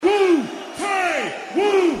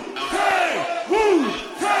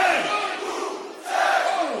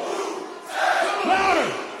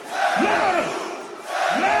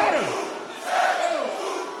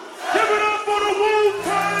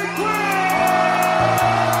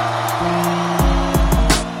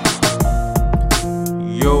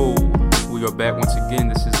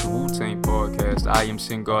am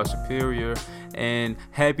Sin God Superior, and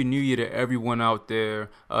Happy New Year to everyone out there.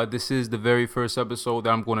 This is the very first episode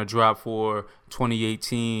that I'm going to drop for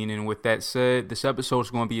 2018, and with that said, this episode is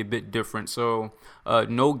going to be a bit different. So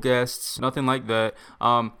no guests, nothing like that,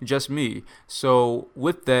 just me. So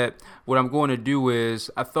with that, what I'm going to do is,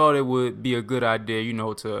 I thought it would be a good idea,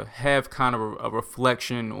 to have kind of a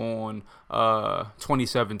reflection on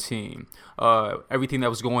 2017, everything that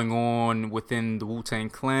was going on within the Wu-Tang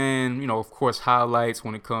Clan, of course, highlights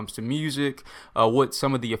when it comes to music, what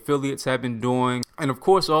some of the affiliates have been doing, and of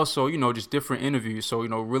course also, just different interviews. So,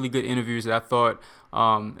 really good interviews that I thought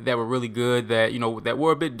that were really good, that, that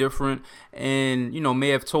were a bit different, and, may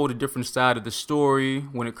have told a different side of the story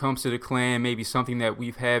when it comes to the clan, maybe something that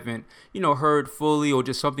we haven't, heard fully, or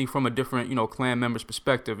just something from a different, clan member's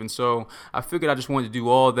perspective. And so I figured I just wanted to do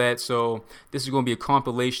all that. So this is going to be a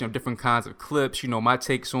compilation of different kinds of clips, my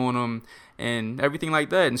takes on them and everything like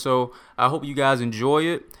that. And so I hope you guys enjoy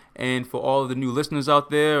it. And for all of the new listeners out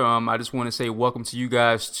there, I just want to say welcome to you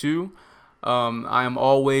guys too. I am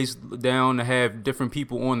always down to have different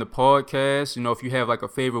people on the podcast. If you have like a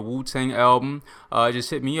favorite Wu-Tang album, just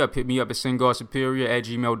hit me up at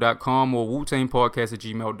singodsuperior@gmail.com or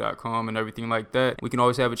WuTangPodcast@gmail.com and everything like that. We can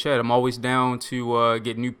always have a chat. I'm always down to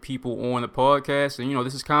get new people on the podcast. And,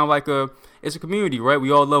 this is kind of like it's a community, right?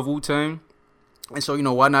 We all love Wu-Tang. And so,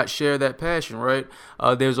 why not share that passion, right?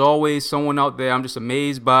 There's always someone out there I'm just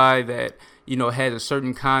amazed by that, has a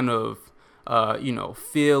certain kind of,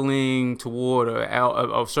 feeling toward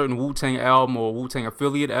a certain Wu-Tang album or Wu-Tang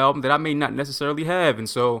affiliate album that I may not necessarily have. And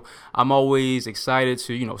so I'm always excited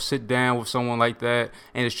to, sit down with someone like that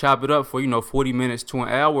and just chop it up for, 40 minutes to an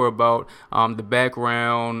hour about the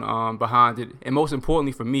background behind it. And most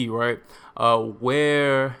importantly for me, right,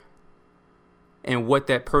 where and what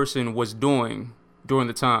that person was doing during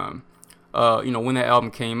the time, when that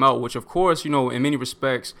album came out, which of course, in many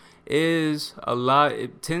respects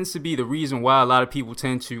it tends to be the reason why a lot of people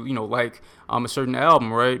tend to, like a certain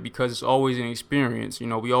album, right? Because it's always an experience.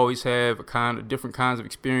 We always have different kinds of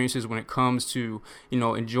experiences when it comes to,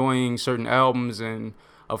 enjoying certain albums. And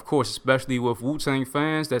of course, especially with Wu-Tang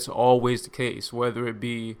fans, that's always the case, whether it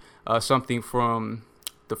be something from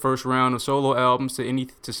the first round of solo albums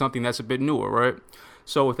to something that's a bit newer, right?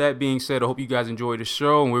 So with that being said, I hope you guys enjoy the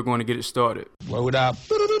show, and we're going to get it started. Load up.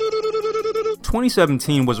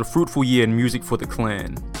 2017 was a fruitful year in music for the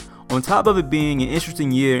clan. On top of it being an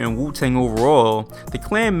interesting year in Wu-Tang overall, the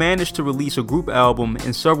clan managed to release a group album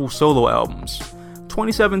and several solo albums.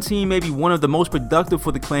 2017 may be one of the most productive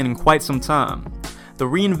for the clan in quite some time. The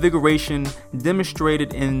reinvigoration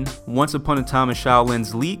demonstrated in Once Upon a Time in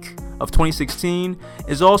Shaolin's Leak of 2016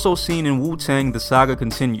 is also seen in Wu-Tang The Saga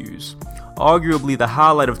Continues, arguably the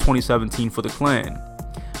highlight of 2017 for the clan.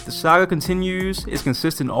 The Saga Continues is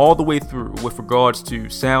consistent all the way through with regards to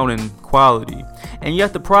sound and quality, and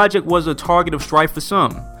yet the project was a target of strife for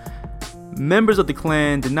some. Members of the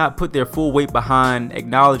clan did not put their full weight behind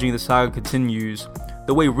acknowledging The Saga Continues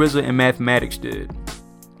the way RZA and Mathematics did.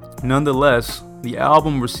 Nonetheless, the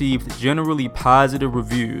album received generally positive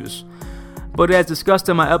reviews, but as discussed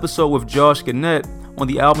in my episode with Josh Gannett on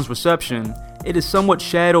the album's reception, it is somewhat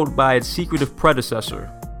shadowed by its secretive predecessor.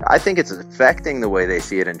 I think it's affecting the way they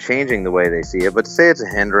see it and changing the way they see it, but to say it's a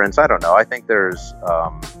hindrance, I don't know. I think there's,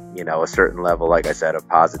 a certain level, like I said, of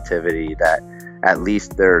positivity that at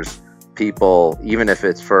least there's people, even if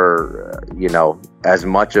it's for, as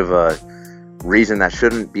much of a reason that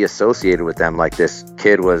shouldn't be associated with them, like this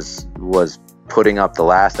kid was putting up the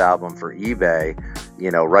last album for eBay,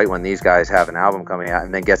 right when these guys have an album coming out,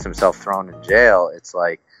 and then gets himself thrown in jail. It's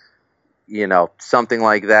like, something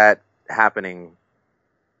like that happening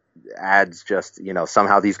adds just,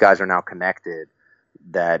 somehow these guys are now connected,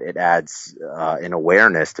 that it adds an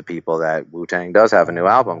awareness to people that Wu-Tang does have a new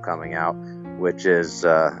album coming out, which is,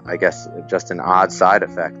 I guess, just an odd side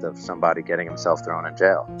effect of somebody getting himself thrown in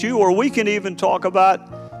jail. Or we can even talk about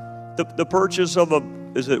the purchase of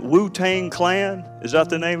is it Wu-Tang Clan? Is that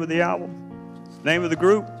the name of the album? Name of the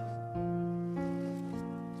group?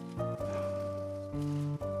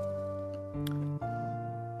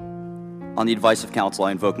 On the advice of counsel,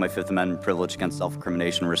 I invoke my Fifth Amendment privilege against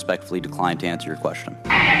self-incrimination and respectfully decline to answer your question.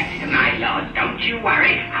 My lord, don't you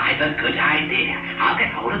worry. I've a good idea. I'll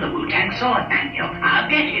get hold of the Wu-Tang sword manual. I'll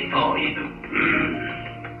get it for you.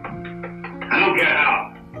 I don't care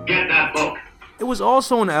how. Get that book. It was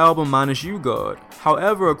also an album minus U-God.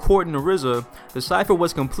 However, according to RZA, the cypher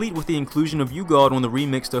was complete with the inclusion of U-God on the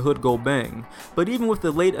remix to Hood Go Bang. But even with the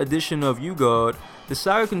late addition of U-God, the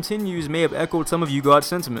Saga Continues may have echoed some of U-God's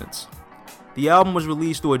sentiments. The album was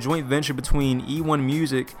released through a joint venture between E1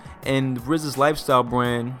 Music and RZA's lifestyle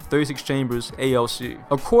brand, 36 Chambers ALC.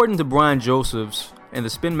 According to Brian Josephs and the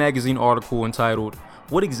Spin Magazine article entitled,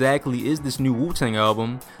 "What exactly is this new Wu-Tang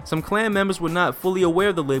album?" some Clan members were not fully aware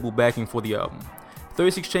of the label backing for the album.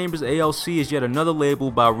 36 Chambers ALC is yet another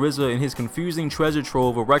label by RZA and his confusing treasure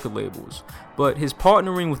trove of record labels. But his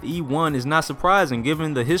partnering with E1 is not surprising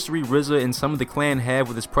given the history RZA and some of the Clan have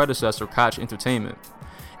with his predecessor, Koch Entertainment.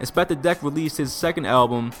 Inspectah Deck released his second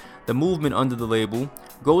album, The Movement, under the label.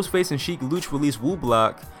 Ghostface and Sheek Louch released Wu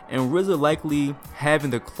Block, and RZA likely having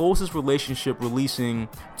the closest relationship, releasing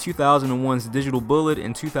 2001's Digital Bullet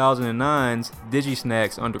and 2009's Digi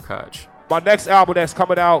Snacks under Koch. My next album that's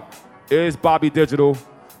coming out is Bobby Digital,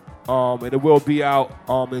 and it will be out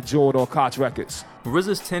in June on Koch Records.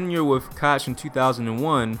 RZA's tenure with Koch in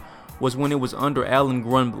 2001 was when it was under Alan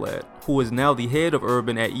Grunblatt, who is now the head of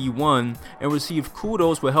Urban at E1, and received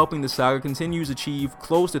kudos for helping the Saga Continues achieve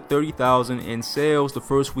close to 30,000 in sales the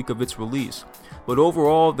first week of its release. But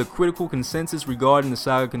overall, the critical consensus regarding the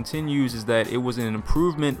Saga Continues is that it was an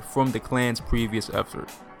improvement from the Clan's previous effort.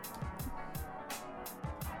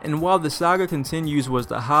 And while the Saga Continues was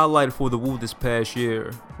the highlight for the Wu this past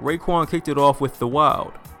year, Raekwon kicked it off with The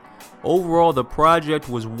Wild. Overall, the project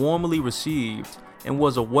was warmly received and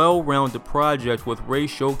was a well-rounded project, with Ray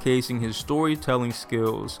showcasing his storytelling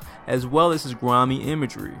skills as well as his grimy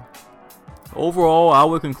imagery. Overall, I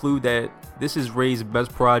would conclude that this is Ray's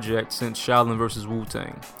best project since Shaolin vs.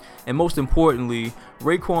 Wu-Tang. And most importantly,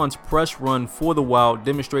 Raekwon's press run for The Wild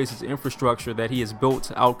demonstrates his infrastructure that he has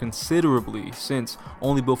built out considerably since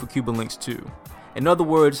Only Built for Cuban Links 2. In other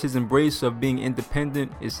words, his embrace of being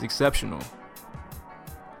independent is exceptional.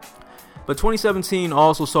 But 2017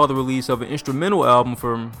 also saw the release of an instrumental album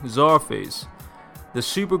from Czarface, the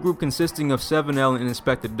supergroup consisting of 7L and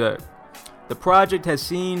Inspectah Deck. The project has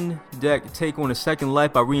seen Deck take on a second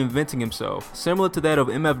life by reinventing himself, similar to that of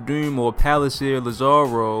MF Doom or Palliser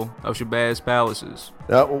Lazaro of Shabazz Palaces.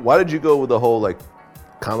 Now, why did you go with the whole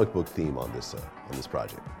comic book theme on this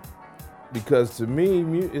project? Because to me,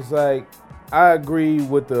 it's like, I agree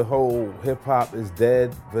with the whole hip hop is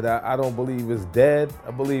dead, but I don't believe it's dead.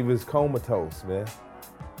 I believe it's comatose, man.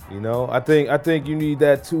 You know, I think you need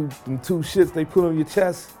that two shits they put on your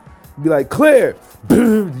chest. Be like, clear.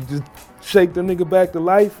 You just shake the nigga back to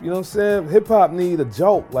life. You know what I'm saying? Hip hop need a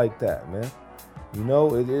jolt like that, man. You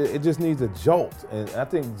know, it just needs a jolt. And I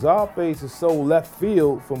think Czarface is so left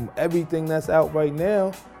field from everything that's out right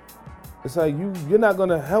now. It's like you're not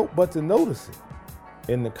gonna help but to notice it.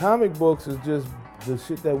 And the comic books is just the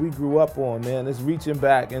shit that we grew up on, man. It's reaching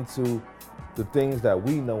back into the things that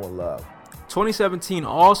we know and love. 2017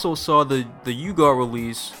 also saw the U-Guard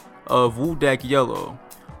release of Wodak Yellow,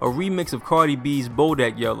 a remix of Cardi B's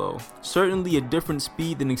Bodak Yellow. Certainly a different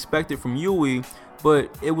speed than expected from Yui, but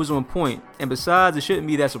it was on point. And besides, it shouldn't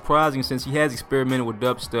be that surprising since he has experimented with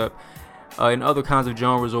dubstep and other kinds of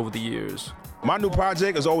genres over the years. My new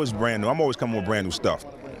project is always brand new. I'm always coming with brand new stuff.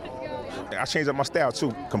 I changed up my style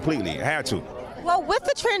too, completely. I had to. Well, with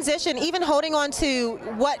the transition, even holding on to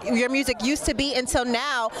what your music used to be until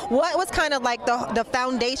now, what was kind of like the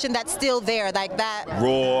foundation that's still there, like that?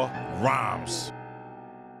 Raw rhymes.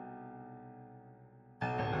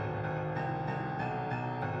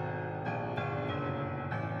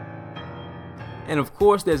 And of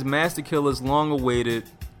course, there's Masta Killa's long-awaited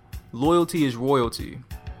Loyalty is Royalty.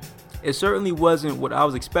 It certainly wasn't what I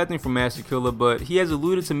was expecting from Masta Killa, but he has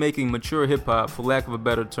alluded to making mature hip-hop, for lack of a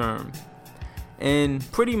better term. And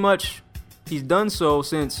pretty much, he's done so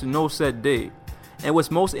since no set date. And what's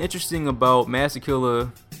most interesting about Masta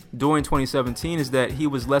Killa during 2017 is that he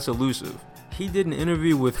was less elusive. He did an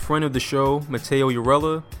interview with friend of the show, Mateo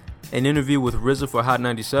Urella, an interview with RZA for Hot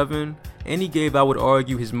 97, and he gave, I would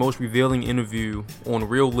argue, his most revealing interview on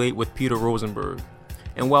Real Late with Peter Rosenberg.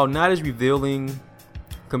 And while not as revealing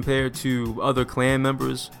compared to other Clan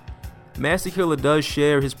members, Masta Killa does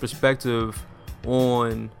share his perspective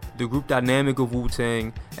on the group dynamic of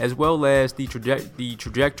Wu-Tang, as well as the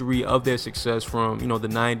trajectory of their success from the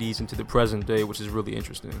 90s into the present day, which is really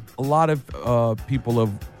interesting. A lot of people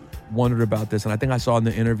have wondered about this, and I think I saw in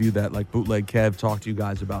the interview that Bootleg Kev talked to you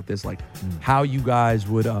guys about this, how you guys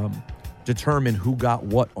would determine who got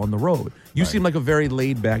what on the road. You seem like a very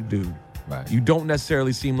laid-back dude. Right. You don't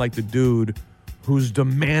necessarily seem like the dude who's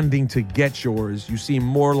demanding to get yours. You seem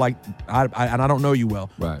more like, and I don't know you well,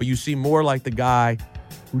 but you seem more like the guy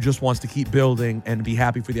who just wants to keep building and be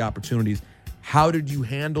happy for the opportunities. How did you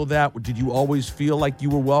handle that? Did you always feel like you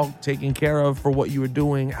were well taken care of for what you were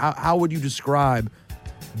doing? How would you describe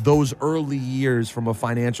those early years from a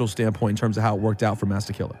financial standpoint in terms of how it worked out for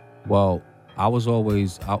Masta Killa? Well, I was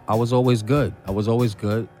always good. I was always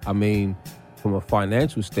good. I mean, from a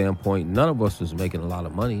financial standpoint, none of us was making a lot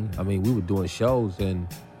of money. I mean, we were doing shows and,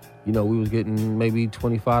 you know, we was getting maybe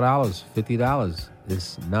 $25, $50.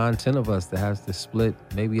 There's 9-10 of us that has to split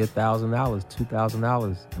maybe $1,000,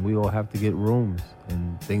 $2,000, and we all have to get rooms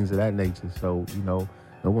and things of that nature. So, you know,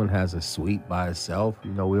 no one has a suite by itself.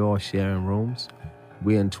 You know, we're all sharing rooms.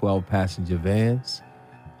 We're in 12-passenger vans.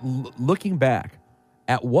 Looking back,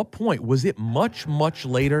 at what point was it much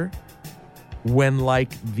later when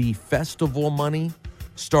like the festival money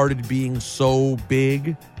started being so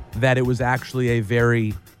big that it was actually a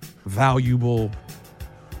very valuable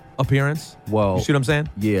appearance? Well, you see what I'm saying?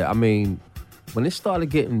 Yeah, I mean, when it started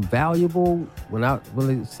getting valuable, when I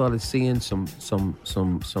really started seeing some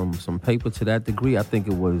paper to that degree, I think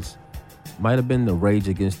it might have been the Rage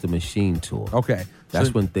Against the Machine tour. Okay. That's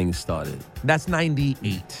So when things started. That's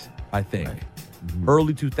 98, I think. Right. Mm-hmm.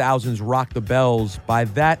 Early 2000s, Rock the Bells. By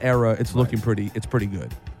that era, it's looking pretty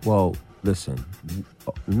good. Well, listen,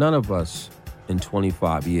 none of us in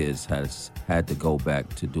 25 years has had to go back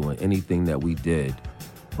to doing anything that we did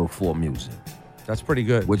before music. That's pretty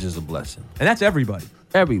good. Which is a blessing. And that's everybody.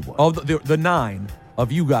 Everyone. Of the 9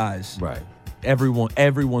 of you guys. Right.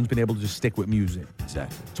 Everyone's been able to just stick with music.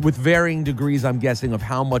 Exactly. So with varying degrees, I'm guessing, of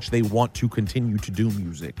how much they want to continue to do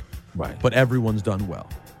music. Right. But everyone's done well.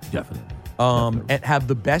 Definitely. And have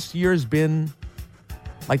the best years been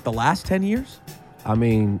like the last 10 years? I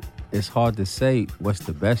mean, it's hard to say what's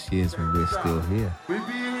the best years when we're still here. We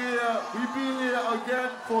be here again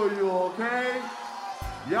for you, okay?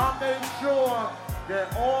 Y'all make sure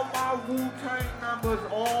that all my Wu-Tang members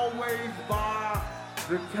always buy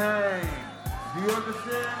the cane. Do you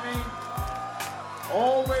understand me?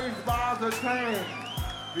 Always buy the cane.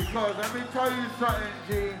 Because let me tell you something,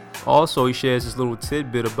 G. Also, he shares this little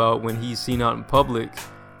tidbit about when he's seen out in public,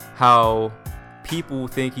 how people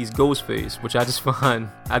think he's Ghostface, which I just find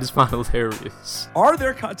hilarious.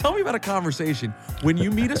 Tell me about a conversation when you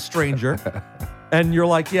meet a stranger and you're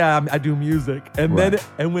like, yeah, I do music. And Right.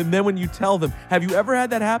 then when you tell them, have you ever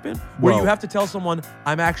had that happen? Where you have to tell someone,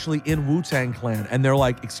 I'm actually in Wu-Tang Clan. And they're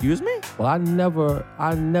like, excuse me? Well, I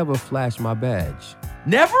never flash my badge.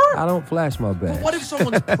 Never? I don't flash my badge. But what if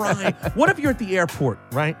someone's crying? What if you're at the airport,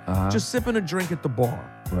 right? Just sipping a drink at the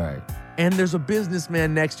bar. Right. And there's a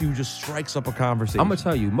businessman next to you who just strikes up a conversation. I'm going to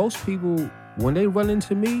tell you, most people, when they run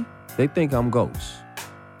into me, they think I'm Ghost.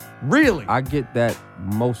 Really? I get that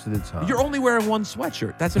most of the time. You're only wearing one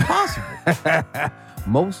sweatshirt. That's impossible.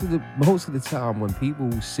 Most of the time when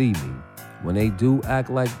people see me, when they do act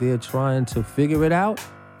like they're trying to figure it out,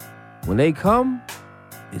 when they come,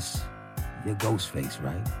 it's your Ghostface,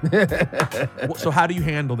 right? So how do you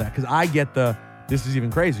handle that? Because I get this is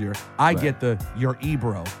even crazier. I get your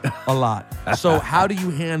Ebro a lot. So how do you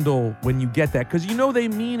handle when you get that? Because you know they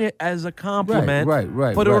mean it as a compliment.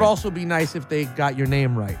 Right. But it would also be nice if they got your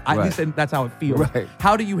name right. At least that's how it feels. Right.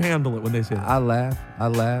 How do you handle it when they say that? I laugh,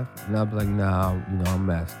 and I'll be like, nah, I'm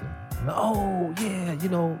Master. Oh, yeah,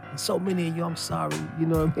 so many of you, I'm sorry, you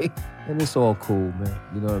know what I mean? And it's all cool, man,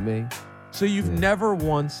 you know what I mean? So you've never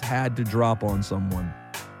once had to drop on someone,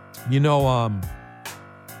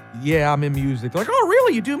 yeah, I'm in music. They're like, oh,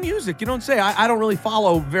 really? You do music? You don't say. I don't really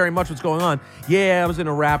follow very much what's going on. Yeah, I was in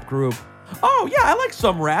a rap group. Oh, yeah, I like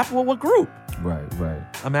some rap. Well, what group? Right.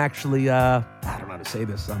 I'm actually, I don't know how to say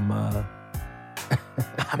this. I'm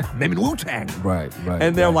in Wu-Tang. Right.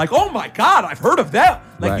 And they're like, oh, my God, I've heard of them.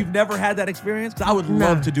 Like, Right. You've never had that experience? Because I would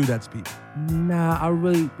love to do that to people. Nah,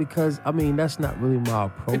 because that's not really my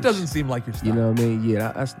approach. It doesn't seem like your style. You know what I mean?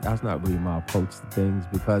 Yeah, that's not really my approach to things,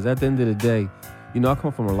 because at the end of the day, I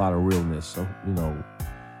come from a lot of realness, so,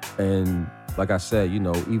 and like I said,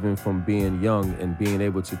 even from being young and being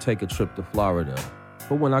able to take a trip to Florida,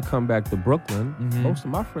 but when I come back to Brooklyn, most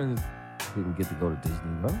of my friends didn't get to go to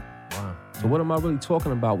Disney World. Wow. So what am I really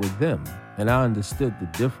talking about with them? And I understood the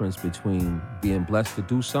difference between being blessed to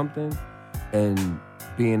do something and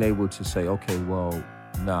being able to say, okay, well,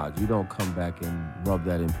 nah, you don't come back and rub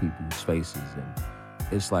that in people's faces. And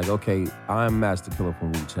it's like, okay, I'm Master Killer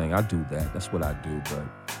from Wu-Tang. I do that. That's what I do. But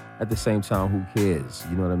at the same time, who cares?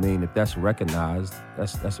 You know what I mean? If that's recognized,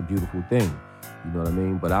 that's a beautiful thing. You know what I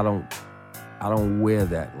mean? But I don't wear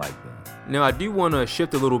that like that. Now, I do want to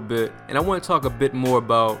shift a little bit, and I want to talk a bit more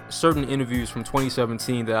about certain interviews from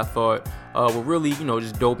 2017 that I thought were really,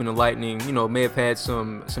 just dope and enlightening. May have had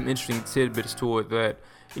some interesting tidbits to it that,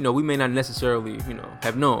 we may not necessarily,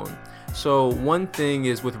 have known. So one thing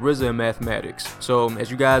is with RZA and Mathematics. So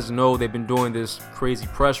as you guys know, they've been doing this crazy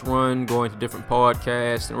press run, going to different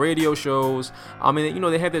podcasts and radio shows. I mean,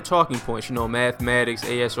 they have their talking points, Mathematics,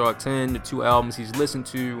 ASR 10, the 2 albums he's listened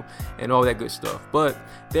to, and all that good stuff. But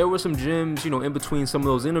there were some gems, in between some of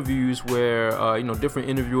those interviews where, different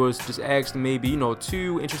interviewers just asked maybe,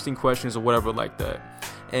 2 interesting questions or whatever like that.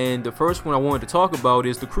 And the first one I wanted to talk about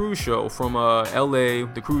is The Cruise Show from LA,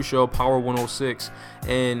 The Cruise Show, Power 106.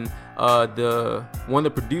 And one of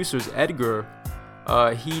the producers, Edgar,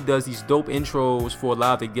 he does these dope intros for a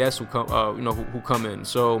lot of the guests who come, who come in.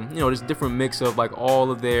 So, there's a different mix of like all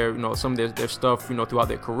of their, some of their stuff, throughout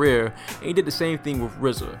their career. And he did the same thing with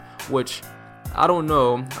RZA, which I don't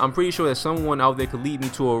know. I'm pretty sure that someone out there could lead me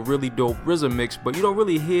to a really dope RZA mix, but you don't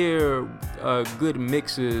really hear good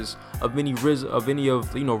mixes of any of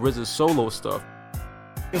RZA's solo stuff.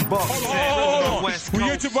 We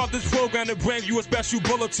interrupt this program to bring you a special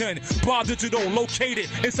bulletin. Bob Digital located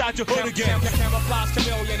inside your hood again. Camouflage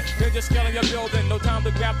chameleon, they're just scaling your building. No time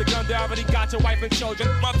to grab the gun, they already got your wife and children.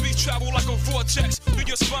 My beats travel like a vortex through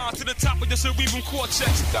your spine to the top of your cerebral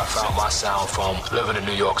cortex. I found my sound from living in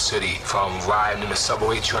New York City, from riding in the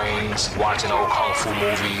subway trains, watching old kung fu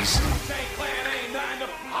movies.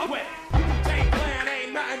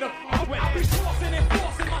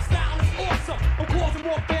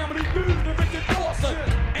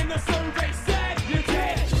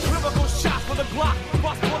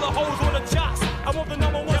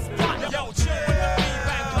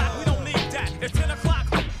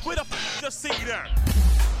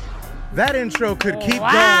 That intro could keep going,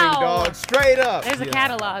 dog. Straight up. There's a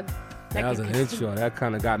catalog. That was an intro. That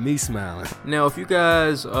kind of got me smiling. Now, if you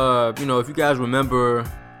guys, remember,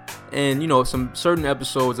 and some certain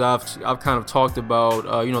episodes I've kind of talked about,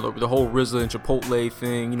 the whole RZA and Chipotle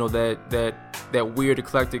thing, that weird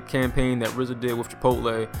eclectic campaign that RZA did with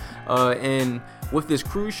Chipotle, and with this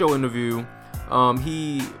Cruise Show interview.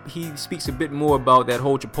 He speaks a bit more about that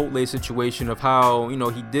whole Chipotle situation of how,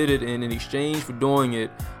 he did it, and in exchange for doing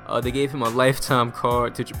it, they gave him a lifetime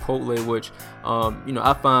card to Chipotle, which, I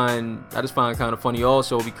just find kind of funny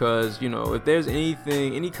also because, if there's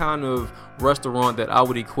any kind of restaurant that I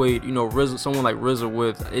would equate, someone like RZA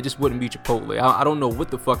with, it just wouldn't be Chipotle. I don't know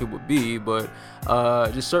what the fuck it would be, but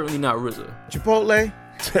just certainly not RZA. Chipotle?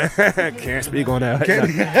 Can't speak on that.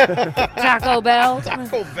 Taco Bell. It's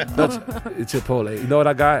Chipotle. You know what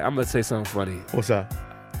I got? I'm gonna say something funny. What's up?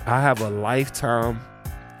 I have a lifetime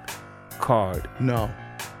card. No.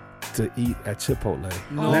 To eat at Chipotle.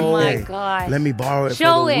 Oh my gosh. Let me borrow it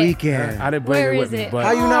Show for the it. weekend. I didn't bring Where it with is me. it? But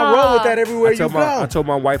How you not roll with that everywhere you go? I told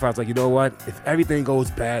my wife, I was like, you know what? If everything goes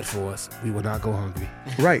bad for us, we will not go hungry.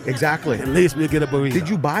 Right, exactly. At least we'll get a burrito. Did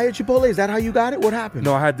you buy at Chipotle? Is that how you got it? What happened?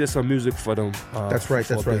 No, I had did some music for them. That's right.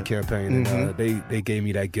 For a big campaign. And they gave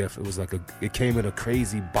me that gift. It was like it came in a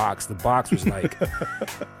crazy box. The box was like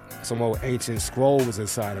some old ancient scroll was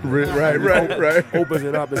inside of it. Right. Opens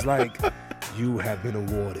it up, it's like, you have been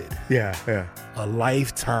awarded. Yeah. A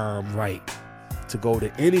lifetime right to go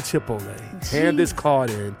to any Chipotle, hand this card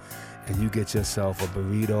in, and you get yourself a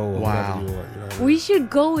burrito or whatever you want. We should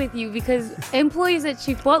go with you because employees at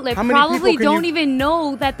Chipotle probably don't even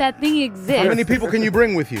know that thing exists. How many people can you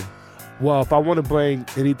bring with you? Well, if I want to bring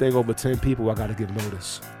anything over 10 people, I got to give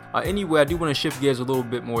notice. Anyway, I do want to shift gears a little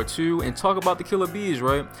bit more too and talk about the Killer Bees,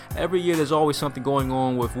 right? Every year there's always something going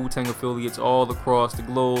on with Wu-Tang affiliates all across the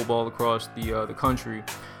globe, all across the country.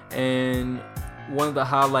 And one of the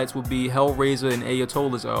highlights will be Hellraiser and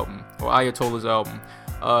Ayatollah's album.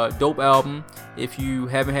 Dope album. If you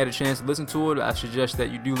haven't had a chance to listen to it, I suggest that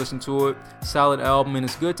you do listen to it. Solid album, and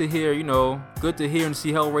it's good to hear, good to hear and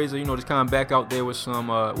see Hellraiser, just kind of back out there with some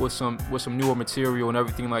newer material and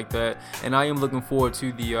everything like that. And I am looking forward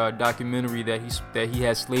to the documentary that he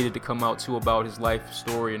has slated to come out too about his life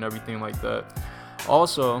story and everything like that.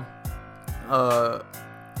 Also,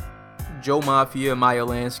 Joe Mafia and Maya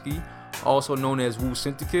Lansky, also known as Wu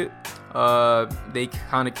Syndicate. They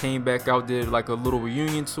kind of came back out, did like a little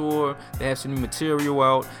reunion tour. They have some new material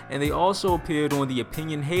out, and they also appeared on the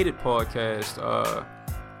Opinion Hated podcast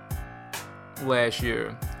last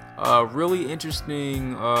year. Really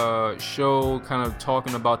interesting show, kind of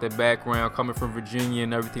talking about their background, coming from Virginia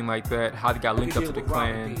and everything like that, how they got linked up to the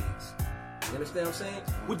Klan. You understand what I'm saying?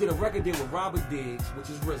 We did a record deal with Robert Diggs, which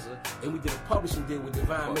is RZA, and we did a publishing deal with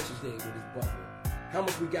Divine Mitchell's Day with his brother. How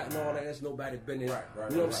much we got and all that, that's nobody been in. Right,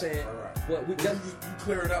 you know what I'm saying? But you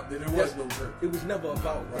clear it up that there was no dirt. It was never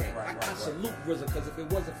about that. I salute RZA, because if it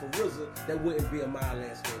wasn't for RZA, there wouldn't be a Maya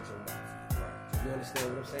Lansky Joe Mafia. You understand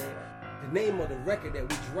what I'm saying? The name of the record that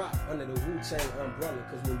we dropped under the Wu-Tang umbrella,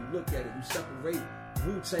 because when you look at it, you separate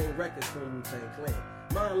Wu-Tang Records from Wu-Tang Clan.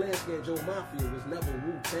 Myron Lansky and Joe Mafia was never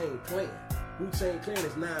Wu-Tang Clan. Wu-Tang Clan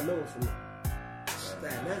is 9 known from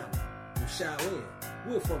Staten Island, from Shaolin.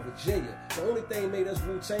 We're from Virginia. The only thing made us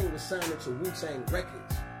Wu-Tang was signing to Wu-Tang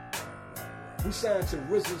Records. We signed to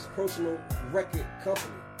RZA's personal record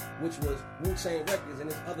company, which was Wu-Tang Records, and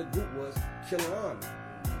his other group was Killer Army.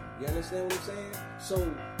 You understand what I'm saying?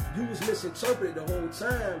 So you was misinterpreted the whole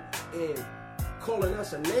time and calling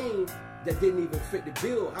us a name that didn't even fit the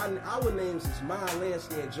bill. Our names is Myron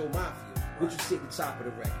Lansky and Joe Mafia, which you see at the top of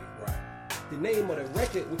the record. Right. The name of the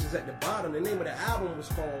record, which is at the bottom, the name of the album was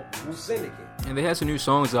called Wu Syndicate. And they have some new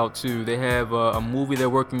songs out too. They have a movie they're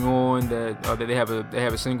working on that they have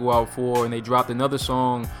a single out for, and they dropped another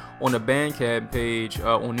song on the Bandcamp page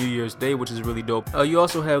on New Year's Day, which is really dope. You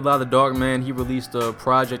also have La the Dark Man. He released a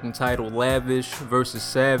project entitled Lavish vs.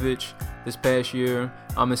 Savage this past year.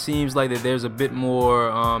 It seems like that there's a bit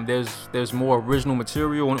more, there's more original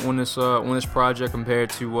material on this project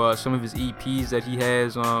compared to some of his EPs that he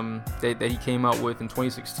has that he came out with in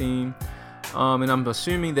 2016. And I'm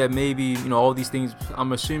assuming that maybe, all these things,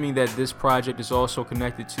 I'm assuming that this project is also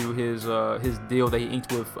connected to his deal that he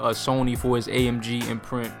inked with Sony for his AMG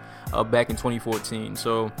imprint back in 2014.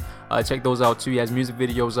 So check those out too. He has music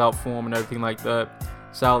videos out for him and everything like that.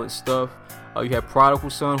 Solid stuff. You have Prodigal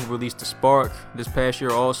Son, who released The Spark this past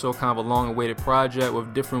year, also kind of a long-awaited project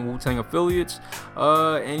with different Wu-Tang affiliates,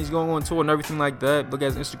 and he's going on tour and everything like that. Look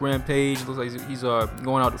at his Instagram page. Looks like he's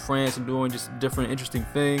going out to France and doing just different interesting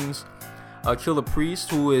things. Killer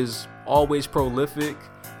Priest, who is always prolific.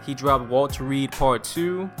 He dropped Walter Reed Part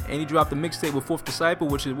 2, and he dropped the mixtape with Fourth Disciple,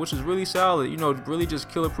 which is really solid. Really just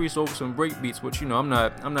Killer Priest over some breakbeats, which I'm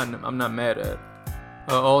not mad at.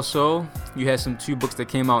 Also, you had some 2 books that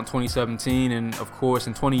came out in 2017, and of course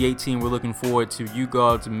in 2018 we're looking forward to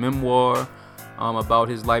U-God's memoir about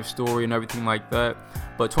his life story and everything like that.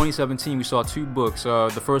 But 2017 we saw 2 books.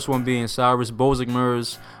 The first one being Cyrus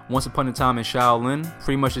Bozigmer's Once Upon a Time in Shaolin,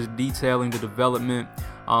 pretty much just detailing the development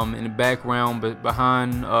in the background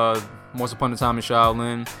behind Once Upon a Time in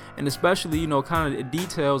Shaolin, and especially kind of it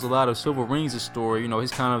details a lot of Silver Rings' story,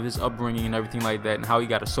 his upbringing and everything like that, and how he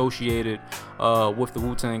got associated with the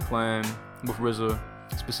Wu-Tang Clan, with RZA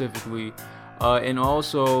specifically, and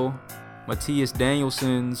also Matthias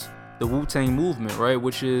Danielson's The Wu-Tang Movement, right,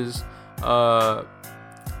 which is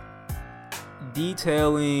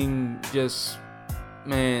detailing just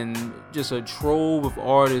a trove of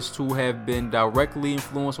artists who have been directly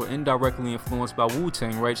influenced or indirectly influenced by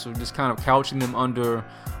Wu-Tang, right? So just kind of couching them under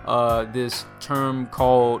this term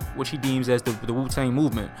called, which he deems as the Wu-Tang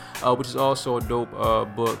Movement, which is also a dope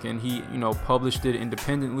book, and he published it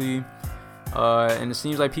independently, and it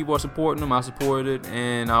seems like people are supporting him. I supported it,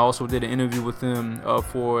 and I also did an interview with him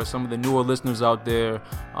for some of the newer listeners out there.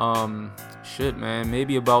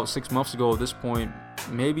 Maybe about 6 months ago at this point.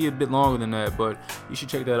 Maybe a bit longer than that, but you should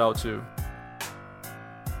check that out too.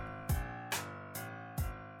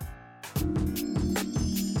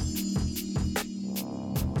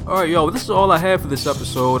 Alright, this is all I have for this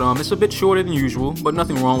episode. It's a bit shorter than usual, but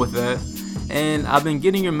nothing wrong with that. And I've been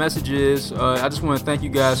getting your messages. I just want to thank you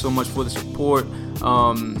guys so much for the support.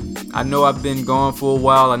 I know I've been gone for a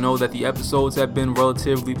while. I know that the episodes have been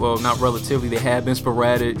they have been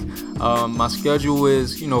sporadic. My schedule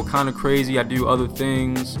is, kind of crazy. I do other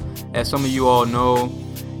things, as some of you all know.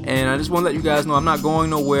 And I just want to let you guys know I'm not going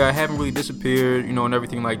nowhere. I haven't really disappeared, and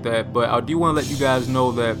everything like that. But I do want to let you guys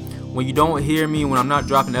know that when you don't hear me, when I'm not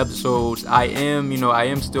dropping episodes, I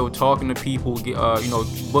am still talking to people,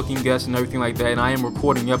 booking guests and everything like that, and I am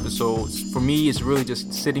recording episodes. For me, it's really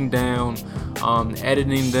just sitting down,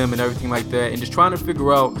 editing them and everything like that, and just trying to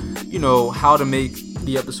figure out, how to make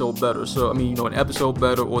the episode better. So, an episode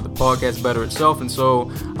better or the podcast better itself. And so,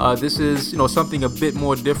 this is, something a bit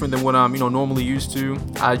more different than what I'm, normally used to.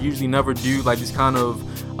 I usually never do like this kind of,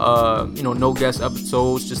 no guest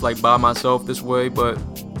episodes, just like by myself this way, but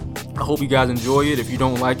I hope you guys enjoy it. If you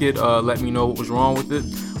don't like it, let me know what was wrong with it.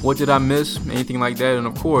 What did I miss? Anything like that. And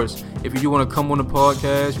of course, if you do want to come on the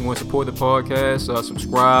podcast, you want to support the podcast,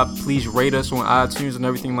 subscribe. Please rate us on iTunes and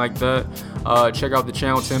everything like that. Check out the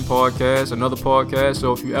Channel 10 podcast, another podcast.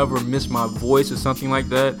 So if you ever miss my voice or something like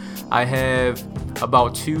that, I have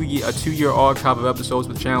about a 2-year archive of episodes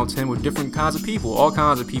with Channel 10 with different kinds of people, all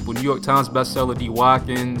kinds of people. New York Times bestseller D.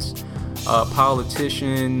 Watkins,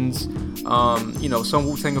 politicians, some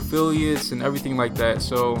Wu-Tang affiliates and everything like that.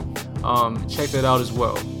 So check that out as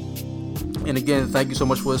well. And again, thank you so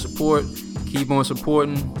much for the support. Keep on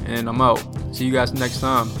supporting, and I'm out. See you guys next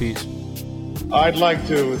time. Peace. I'd like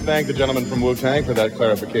to thank the gentleman from Wu-Tang for that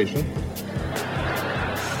clarification.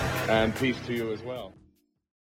 And peace to you as well.